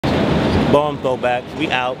Ballroom Throwbacks, we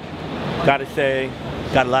out. Gotta say,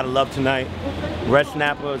 got a lot of love tonight. Red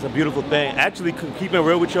Snapper is a beautiful thing. Actually, keeping it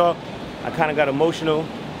real with y'all, I kind of got emotional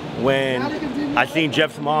when I seen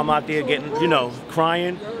Jeff's mom out there getting, you know,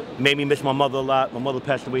 crying. Made me miss my mother a lot. My mother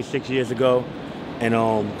passed away 6 years ago, and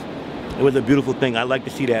it was a beautiful thing. I like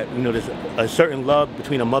to see that. You know, there's a certain love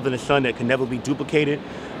between a mother and a son that can never be duplicated.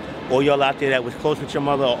 All y'all out there that was close with your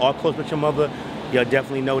mother or are close with your mother, y'all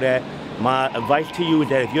definitely know that. My advice to you is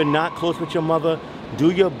that if you're not close with your mother,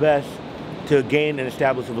 do your best to gain and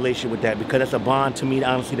establish a relationship with that, because that's a bond, to me,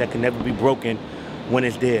 honestly, that can never be broken when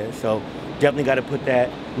it's there. So definitely got to put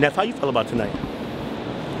that. Neff, how you feel about tonight?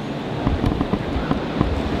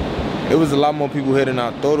 It was a lot more people here than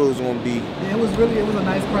I thought it was going to be. Yeah, it was a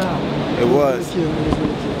nice crowd. It was. Really cute. It was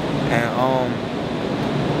really cute. And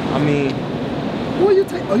I mean, who are you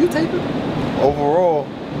taping? Are you taping? Overall,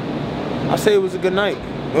 I say it was a good night.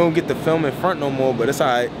 We don't get to film in front no more, but it's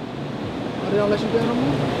alright. Oh, they don't let you do no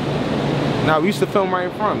more? Nah, we used to film right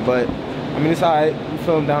in front, but I mean, it's alright. We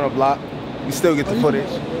film down a block. We still get the footage.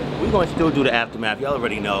 We're going to still do the aftermath. Y'all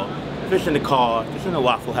already know. If it's in the car, if it's in the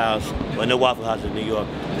Waffle House, well, no Waffle House in New York.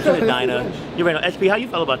 It's in the diner. You already know. SP, how you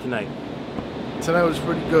felt about tonight? Tonight was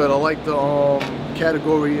pretty good. I like the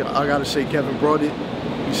category. I gotta say, Kevin brought it.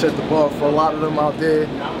 He set the bar for a lot of them out there.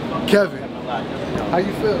 Kevin, how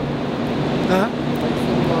you feel? Huh? How you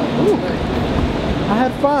feel about tonight? I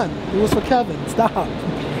had fun. It was for Kevin. Stop.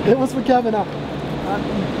 It was for Kevin.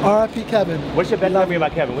 R.I.P. Kevin. What's your best memory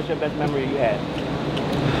about Kevin? What's your best memory you had?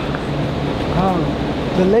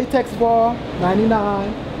 The latex ball, 99,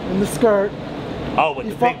 and the skirt. Oh, with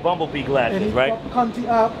the big bumblebee glasses, and right? Cunty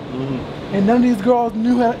up. And none of these girls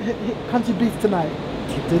knew Cunty beats tonight.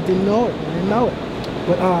 They didn't know it. They didn't know it.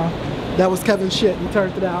 But that was Kevin's shit. He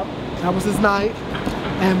turned it out. That was his night.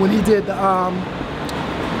 And when he did the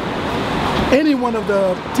any one of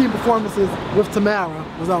the team performances with Tamara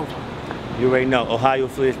was over. You already know. Ohio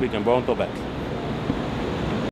Fleer speaking, Ballroom Throwbacks.